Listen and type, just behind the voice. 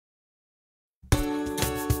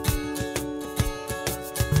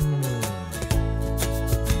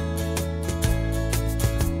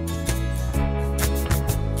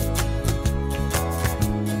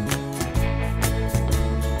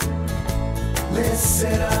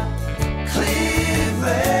Listen up, Cleveland.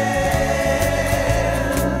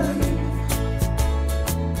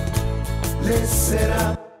 Listen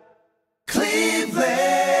up, Cleveland.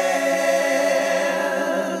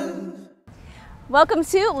 Welcome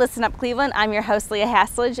to Listen Up Cleveland. I'm your host, Leah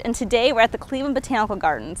Haslage, and today we're at the Cleveland Botanical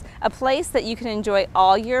Gardens, a place that you can enjoy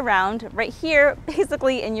all year round, right here,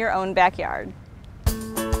 basically in your own backyard.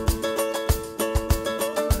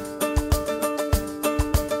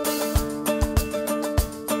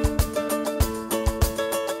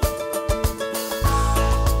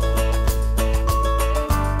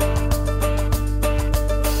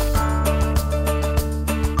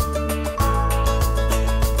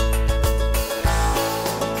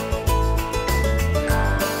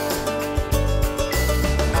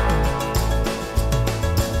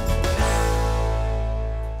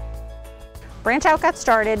 Branch Out got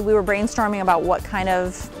started. We were brainstorming about what kind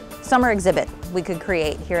of summer exhibit we could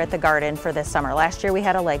create here at the garden for this summer. Last year we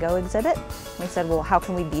had a Lego exhibit. We said, well, how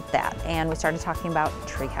can we beat that? And we started talking about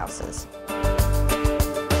tree houses.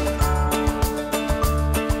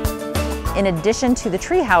 In addition to the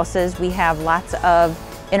tree houses, we have lots of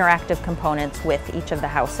interactive components with each of the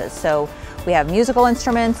houses. So we have musical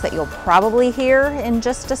instruments that you'll probably hear in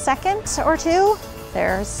just a second or two.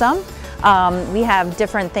 There's some. We have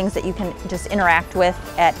different things that you can just interact with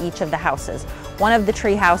at each of the houses. One of the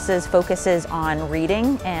tree houses focuses on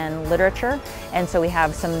reading and literature, and so we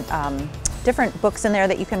have some different books in there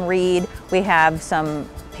that you can read. We have some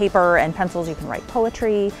paper and pencils you can write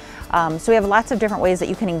poetry. So we have lots of different ways that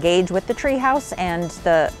you can engage with the tree house and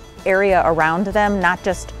the area around them, not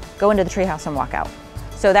just go into the tree house and walk out.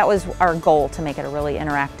 So that was our goal, to make it a really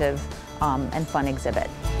interactive and fun exhibit.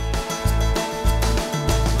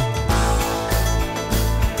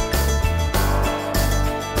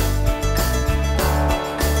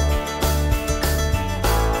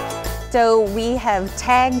 So we have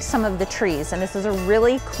tagged some of the trees, and this is a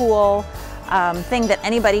really cool thing that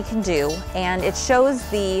anybody can do, and it shows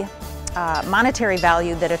the monetary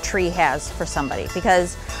value that a tree has for somebody.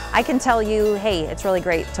 Because I can tell you, hey, it's really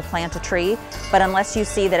great to plant a tree, but unless you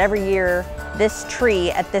see that every year this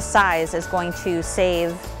tree at this size is going to save,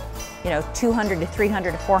 you know, $200 to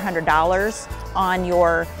 $300 to $400 on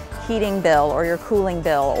your heating bill or your cooling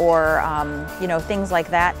bill, or you know, things like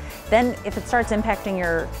that, then if it starts impacting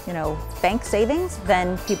your, you know, bank savings,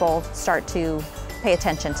 then people start to pay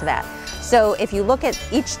attention to that. So if you look at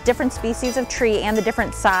each different species of tree and the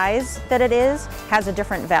different size that it is, has a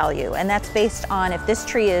different value. And that's based on if this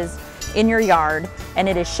tree is in your yard and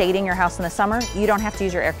it is shading your house in the summer, you don't have to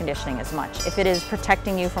use your air conditioning as much. If it is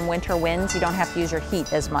protecting you from winter winds, you don't have to use your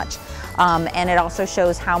heat as much. And it also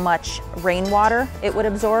shows how much rainwater it would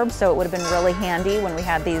absorb, so it would have been really handy when we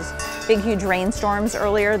had these big, huge rainstorms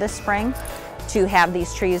earlier this spring, to have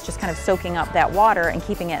these trees just kind of soaking up that water and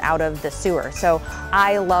keeping it out of the sewer. So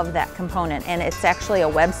I love that component, and it's actually a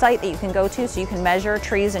website that you can go to, so you can measure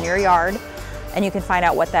trees in your yard and you can find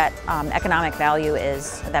out what that economic value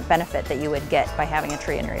is, that benefit that you would get by having a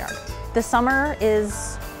tree in your yard. The summer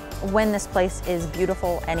is when this place is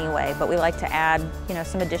beautiful anyway, but we like to add, you know,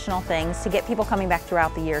 some additional things to get people coming back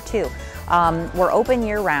throughout the year too. We're open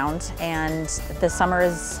year round, and the summer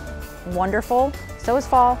is wonderful. So is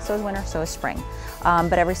fall, so is winter, so is spring.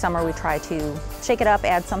 But every summer we try to shake it up,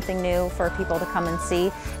 add something new for people to come and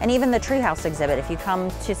see. And even the treehouse exhibit, if you come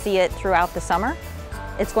to see it throughout the summer,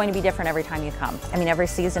 it's going to be different every time you come. I mean, every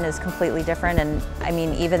season is completely different, and I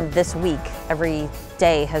mean, even this week, every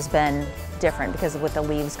day has been different because with the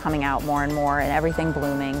leaves coming out more and more and everything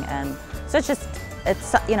blooming. And so it's just,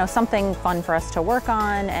 it's, you know, something fun for us to work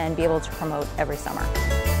on and be able to promote every summer.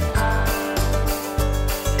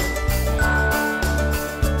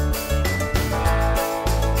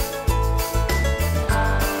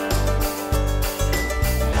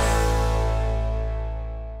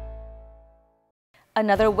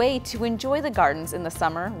 Another way to enjoy the gardens in the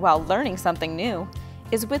summer while learning something new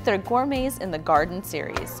is with their Gourmets in the Garden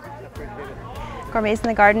series. Gourmets in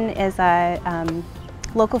the Garden is a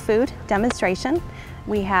local food demonstration.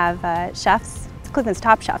 We have chefs, Cleveland's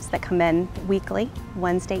top chefs, that come in weekly,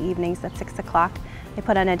 Wednesday evenings at 6 o'clock. They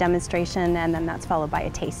put on a demonstration, and then that's followed by a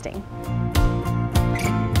tasting.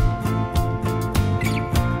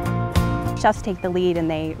 Chefs take the lead, and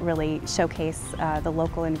they really showcase the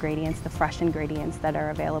local ingredients, the fresh ingredients that are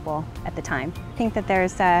available at the time. I think that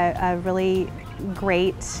there's a really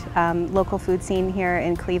great local food scene here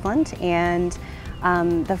in Cleveland, and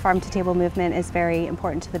The farm-to-table movement is very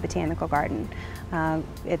important to the Botanical Garden.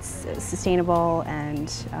 It's sustainable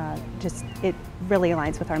and it really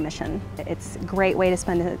aligns with our mission. It's a great way to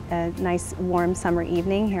spend a nice warm summer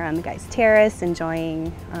evening here on the Guys Terrace,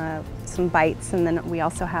 enjoying some bites, and then we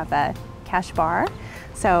also have a cash bar.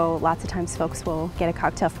 So lots of times folks will get a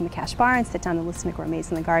cocktail from the cash bar and sit down and listen to Gourmets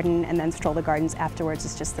in the Garden, and then stroll the gardens afterwards.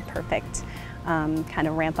 It's just the perfect kind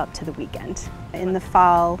of ramp up to the weekend. In the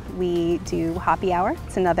fall, we do Hoppy Hour.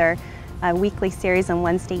 It's another weekly series on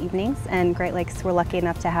Wednesday evenings, and Great Lakes, we're lucky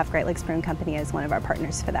enough to have Great Lakes Brewing Company as one of our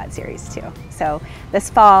partners for that series too. So this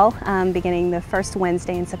fall, beginning the first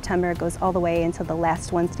Wednesday in September, goes all the way until the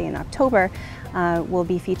last Wednesday in October, we'll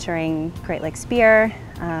be featuring Great Lakes beer,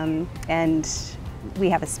 and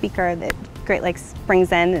we have a speaker that Great Lakes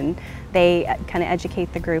brings in, and they kind of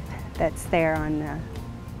educate the group that's there on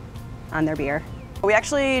their beer. We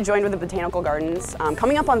actually joined with the Botanical Gardens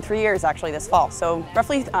coming up on 3 years actually this fall, so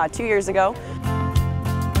roughly 2 years ago.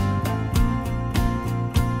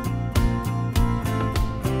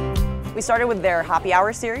 We started with their Hoppy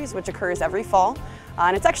Hour series, which occurs every fall,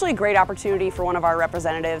 and it's actually a great opportunity for one of our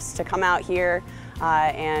representatives to come out here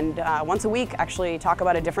and once a week actually talk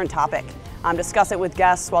about a different topic. Discuss it with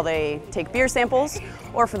guests while they take beer samples,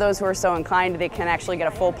 or for those who are so inclined, they can actually get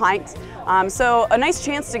a full pint. So a nice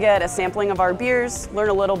chance to get a sampling of our beers, learn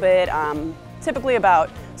a little bit typically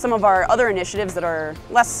about some of our other initiatives that are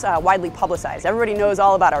less widely publicized. Everybody knows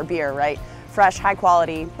all about our beer, right? Fresh, high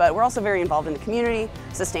quality, but we're also very involved in the community,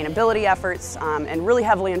 sustainability efforts, and really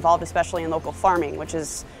heavily involved especially in local farming, which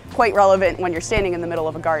is quite relevant when you're standing in the middle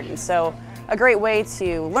of a garden. So a great way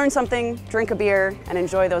to learn something, drink a beer, and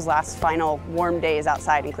enjoy those last final warm days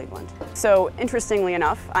outside in Cleveland. So interestingly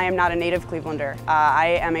enough, I am not a native Clevelander.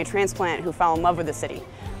 I am a transplant who fell in love with the city.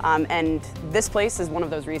 And this place is one of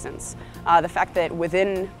those reasons. The fact that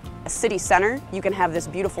within a city center, you can have this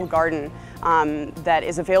beautiful garden that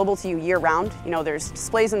is available to you year-round. You know, there's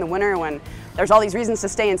displays in the winter when there's all these reasons to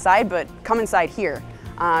stay inside, but come inside here.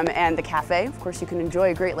 And the cafe, of course, you can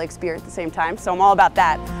enjoy a Great Lakes beer at the same time, so I'm all about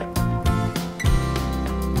that.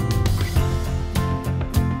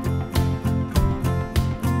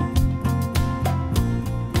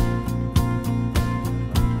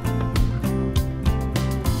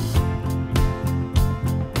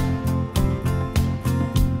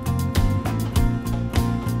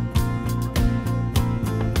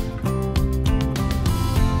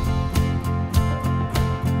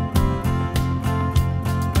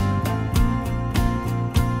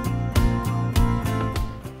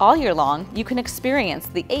 All year long, you can experience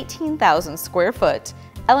the 18,000 square foot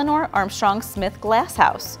Eleanor Armstrong Smith Glass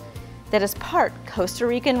House that is part Costa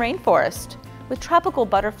Rican rainforest with tropical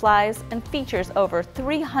butterflies and features over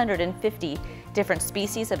 350 different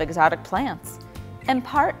species of exotic plants, and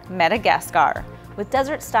part Madagascar with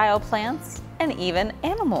desert-style plants and even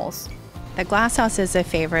animals. The glass house is a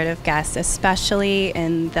favorite of guests, especially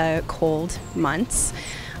in the cold months.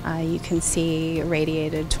 You can see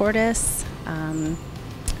radiated tortoise,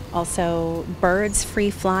 also birds free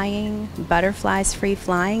flying, butterflies free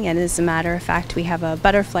flying, and as a matter of fact, we have a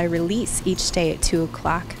butterfly release each day at 2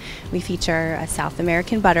 o'clock. We feature South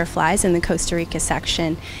American butterflies in the Costa Rica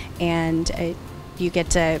section, and you get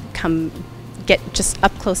to come get just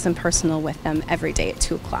up close and personal with them every day at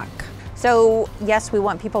 2 o'clock. So yes, we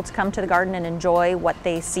want people to come to the garden and enjoy what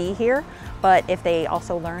they see here, but if they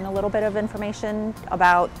also learn a little bit of information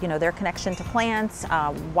about, you know, their connection to plants,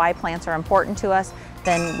 why plants are important to us,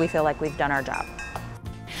 then we feel like we've done our job.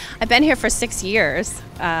 I've been here for 6 years,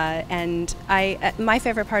 and my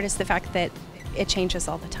favorite part is the fact that it changes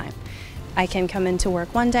all the time. I can come into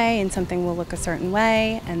work one day and something will look a certain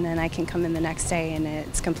way, and then I can come in the next day and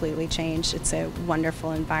it's completely changed. It's a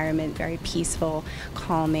wonderful environment, very peaceful,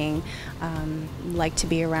 calming. Like to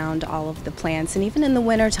be around all of the plants, and even in the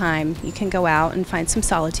wintertime, you can go out and find some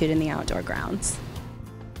solitude in the outdoor grounds.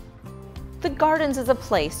 The Gardens is a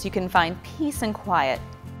place you can find peace and quiet.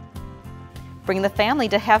 Bring the family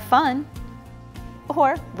to have fun,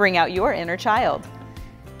 or bring out your inner child.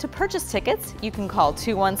 To purchase tickets, you can call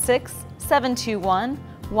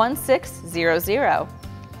 216-721-1600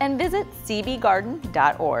 and visit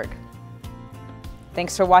cbgarden.org.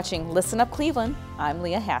 Thanks for watching Listen Up Cleveland. I'm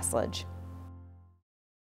Leah Haslage.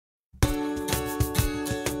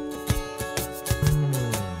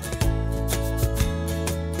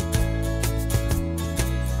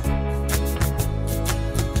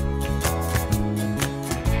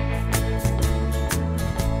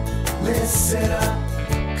 Listen up,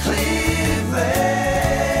 Cleveland.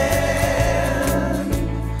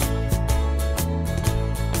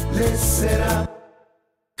 Listen up,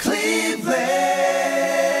 Cleveland.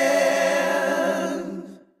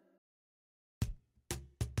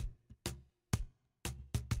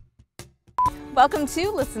 Welcome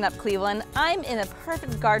to Listen Up Cleveland. I'm in a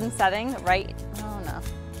perfect garden setting, right? Oh no.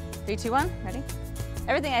 3, 2, 1, ready?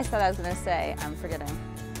 Everything I said I was gonna say, I'm forgetting.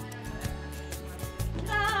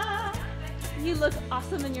 You look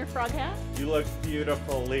awesome in your frog hat. You look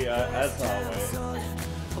beautiful, Leah, as always.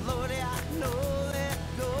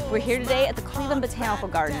 We're here today at the Cleveland Botanical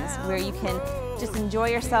Gardens, where you can just enjoy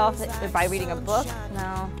yourself by reading a book.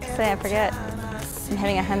 No, say I forget. I'm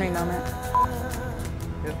having a Henry moment.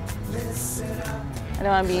 I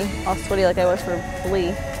don't want to be all sweaty like I was for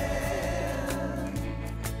Flea.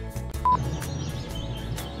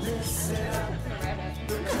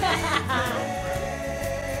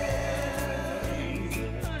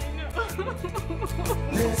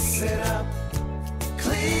 Listen up,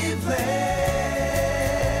 Cleveland.